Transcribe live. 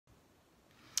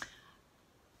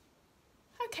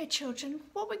Okay children,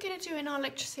 what we're going to do in our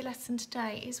literacy lesson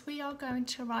today is we are going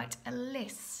to write a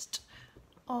list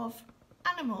of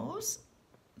animals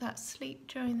that sleep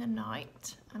during the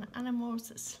night and animals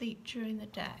that sleep during the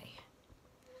day.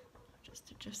 I'll just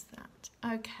adjust that.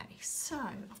 Okay, so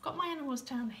I've got my animals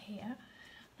down here and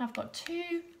I've got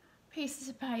two pieces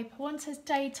of paper. One says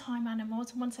daytime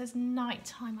animals and one says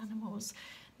nighttime animals.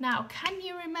 Now, can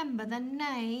you remember the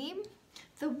name,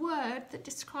 the word that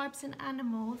describes an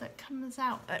animal that comes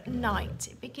out at night?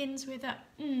 It begins with a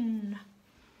n.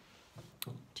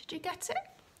 Did you get it?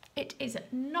 It is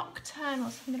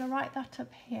nocturnal, so I'm going to write that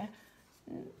up here.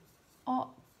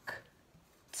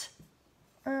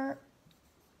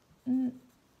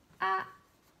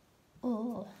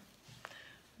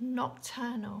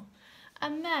 Nocturnal.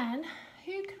 And then,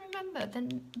 who can remember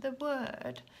the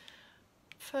word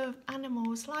for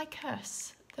animals like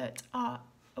us that are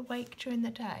awake during the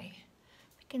day?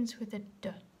 Begins with a D.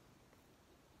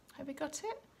 Have we got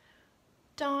it?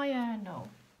 Diurnal.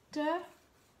 D-I-R-N-A-L.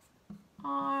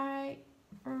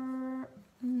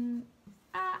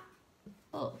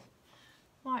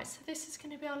 Right, so this is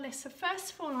going to be our list. So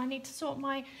first of all, I need to sort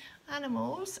my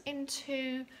animals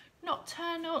into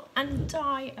nocturnal and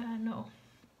diurnal.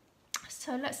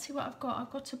 So let's see what I've got.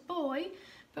 I've got a boy,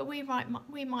 but we might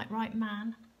write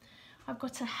man. I've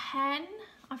got a hen,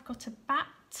 I've got a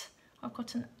bat, I've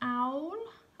got an owl,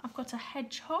 I've got a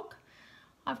hedgehog,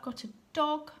 I've got a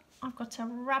dog, I've got a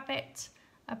rabbit,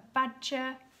 a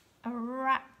badger, a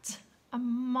rat, a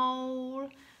mole,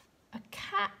 a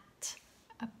cat,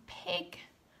 a pig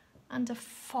and a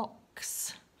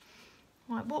fox.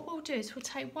 Right, what we'll do is we'll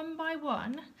take one by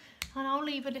one and I'll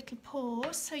leave a little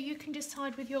pause so you can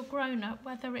decide with your grown-up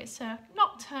whether it's a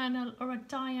nocturnal or a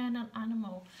diurnal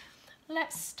animal.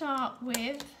 Let's start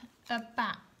with a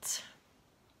bat.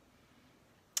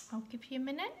 I'll give you a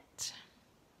minute.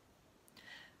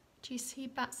 Do you see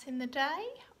bats in the day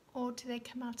or do they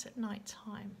come out at night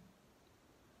time?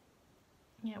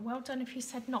 Yeah, well done if you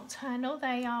said nocturnal.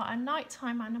 They are a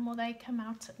nighttime animal, they come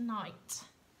out at night.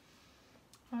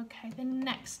 Okay, the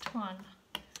next one.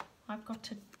 I've got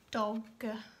a dog.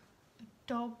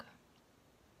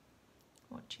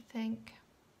 What do you think?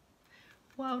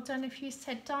 Well done if you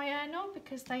said diurnal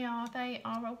because they are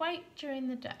awake during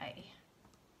the day.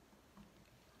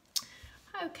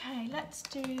 Okay, let's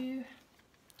do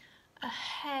a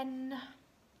hen.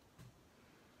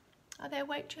 Are they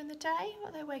awake during the day or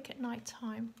are they awake at night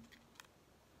time?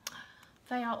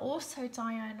 They are also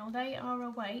diurnal. They are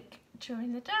awake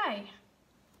during the day.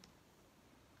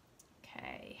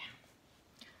 Okay.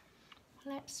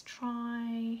 Let's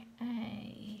try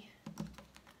a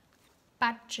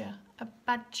badger. A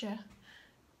badger.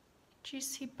 Do you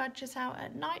see badgers out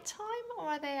at night time or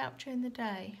are they out during the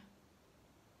day?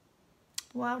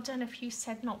 Well done if you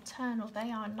said nocturnal.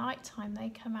 They are nighttime. They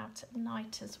come out at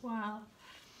night as well.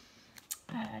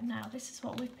 Now this is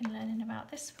what we've been learning about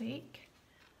this week.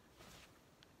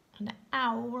 An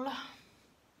owl.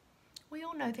 We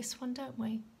all know this one, don't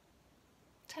we?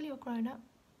 Tell your grown-up.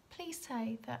 Please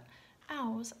say that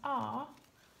owls are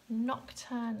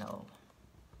nocturnal.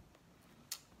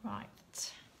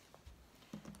 Right.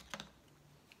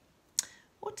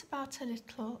 What about a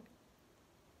little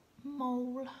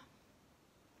mole?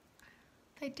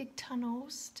 They dig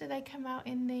tunnels. Do they come out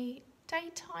in the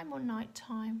daytime or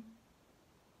nighttime?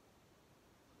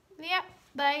 Yep,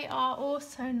 they are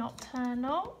also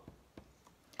nocturnal.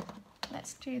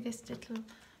 Let's do this little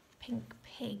pink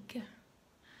pig.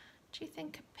 Do you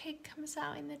think a pig comes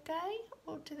out in the day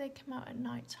or do they come out at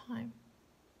night time?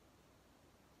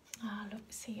 Ah, look,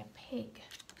 see, a pig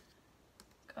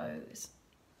is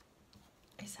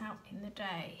out in the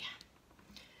day.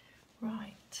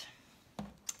 Right.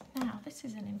 Now, this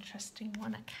is an interesting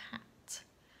one, a cat.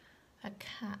 A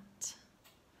cat.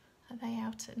 Are they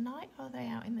out at night or are they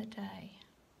out in the day?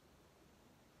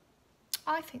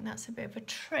 I think that's a bit of a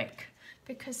trick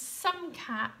because some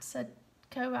cats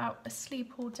go out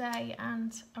asleep all day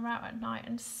and are out at night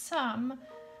and some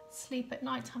sleep at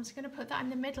night time. So I'm going to put that in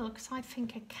the middle because I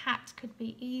think a cat could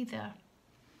be either.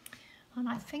 And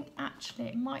I think actually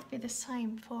it might be the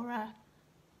same for a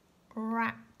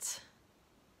rat.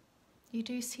 You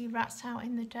do see rats out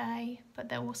in the day, but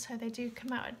they do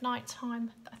come out at night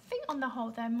time. I think on the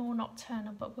whole they're more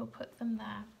nocturnal, but we'll put them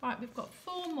there. Right, we've got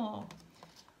 4 more.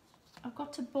 I've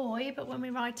got a boy, but when we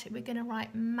write it, we're going to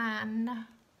write man.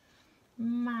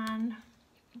 Man.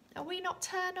 Are we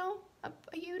nocturnal? Are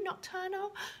you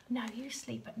nocturnal? No, you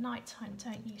sleep at night time,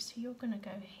 don't you? So you're going to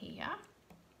go here.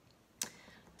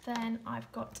 Then I've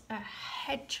got a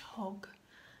hedgehog.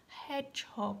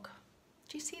 Hedgehog.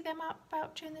 Do you see them out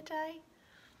about during the day?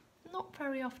 not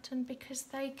very often because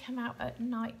they come out at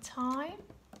night time.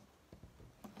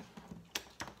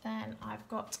 Then I've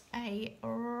got a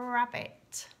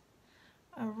rabbit.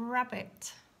 A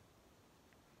rabbit.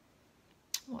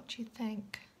 What do you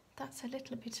think? That's a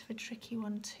little bit of a tricky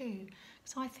one too,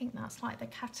 because I think that's like the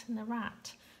cat and the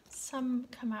rat. Some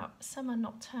come out, some are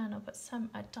nocturnal, but some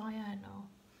are diurnal.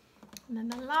 And then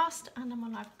the last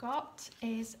animal I've got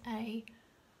is a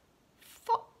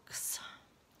fox.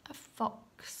 A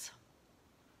fox.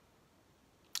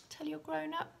 Tell your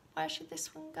grown-up, where should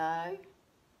this one go?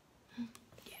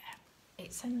 Yeah,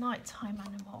 it's a nighttime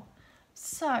animal.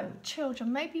 So,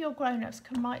 children, maybe your grown-ups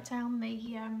can write down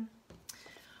the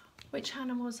which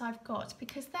animals I've got,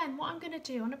 because then what I'm going to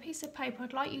do on a piece of paper,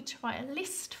 I'd like you to write a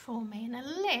list for me, and a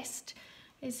list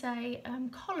is a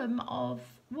column of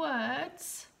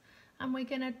words, and we're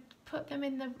going to put them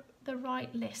in the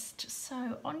right list.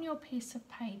 So on your piece of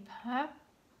paper,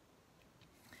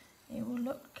 it will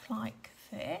look like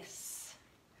this,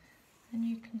 and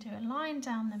you can do a line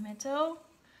down the middle,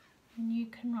 and you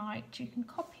can write, you can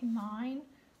copy mine,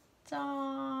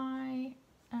 diurnal,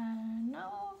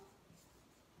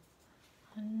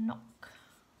 nocturnal.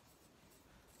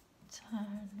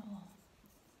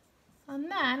 And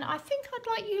then I think I'd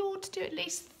like you all to do at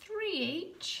least 3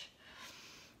 each.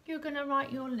 You're going to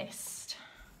write your list.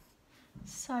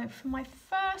 So for my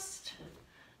first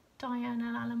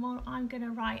diurnal animal, I'm going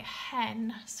to write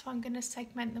hen. So I'm going to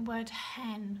segment the word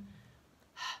hen.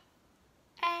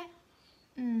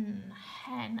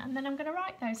 Hen. And then I'm going to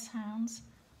write those sounds.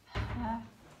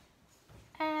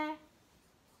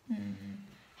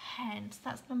 Hen. So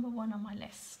that's number 1 on my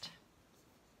list.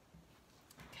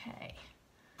 Okay.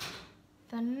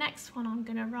 The next one I'm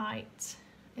going to write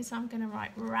is I'm going to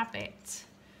write rabbit,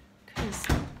 because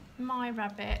my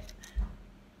rabbit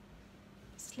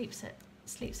sleeps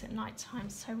at night time.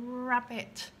 So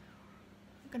rabbit,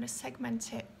 I'm going to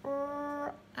segment it.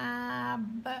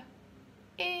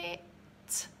 It,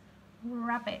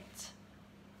 rabbit.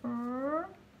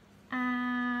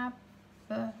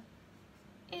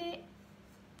 It,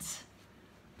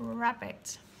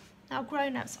 rabbit. Now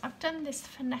grown-ups, I've done this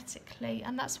phonetically,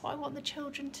 and that's what I want the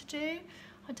children to do.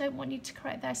 I don't want you to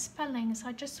correct their spellings.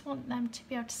 I just want them to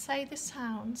be able to say the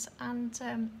sounds and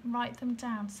write them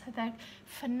down so they're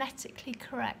phonetically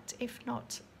correct, if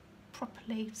not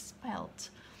properly spelt.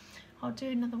 I'll do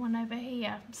another one over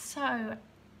here. So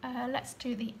let's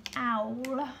do the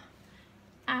owl.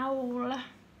 Owl.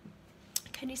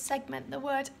 Can you segment the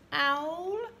word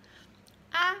owl?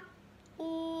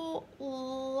 Owl.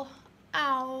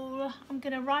 Owl. I'm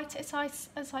going to write it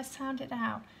as I sound it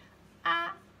out. Owl.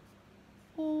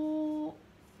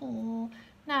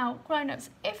 Now, grown-ups,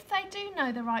 if they do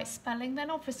know the right spelling, then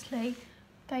obviously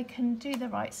they can do the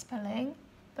right spelling,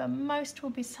 but most will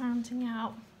be sounding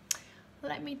out.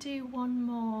 Let me do one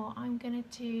more. I'm going to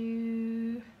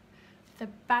do the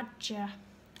badger.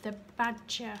 The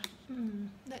badger.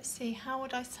 Let's see, how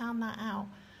would I sound that out?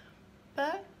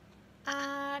 B-a-d-ger.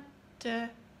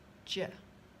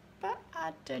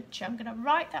 B-a-d-ger. I'm going to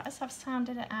write that as I've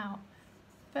sounded it out.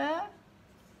 B-a-d-ger.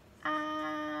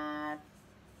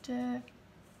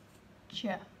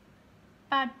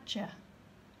 Badger.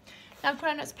 Now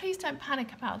grown-ups, please don't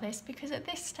panic about this, because at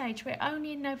this stage we're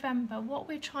only in November. What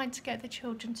we're trying to get the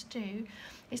children to do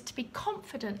is to be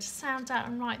confident to sound out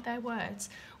and write their words.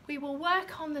 We will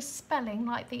work on the spelling,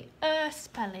 like the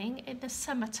spelling, in the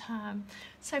summer term.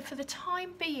 So for the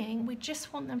time being, we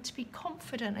just want them to be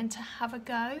confident and to have a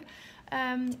go.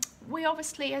 We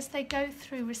obviously, as they go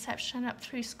through reception and up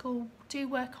through school, do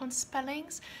work on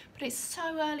spellings, but it's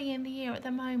so early in the year at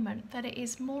the moment that it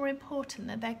is more important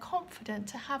that they're confident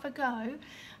to have a go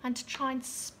and to try and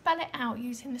spell it out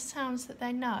using the sounds that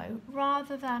they know,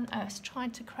 rather than us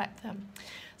trying to correct them.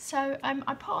 So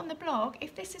I put on the blog,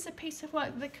 if this is a piece of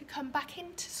work that could come back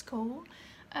into school,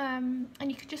 and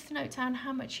you could just note down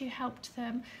how much you helped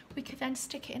them, we could then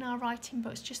stick it in our writing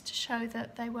books just to show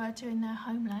that they were doing their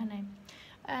home learning.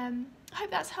 I hope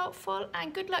that's helpful,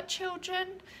 and good luck,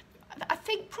 children. I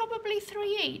think probably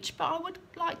 3 each, but I would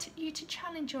like you to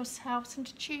challenge yourselves and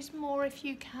to choose more if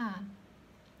you can.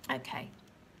 Okay.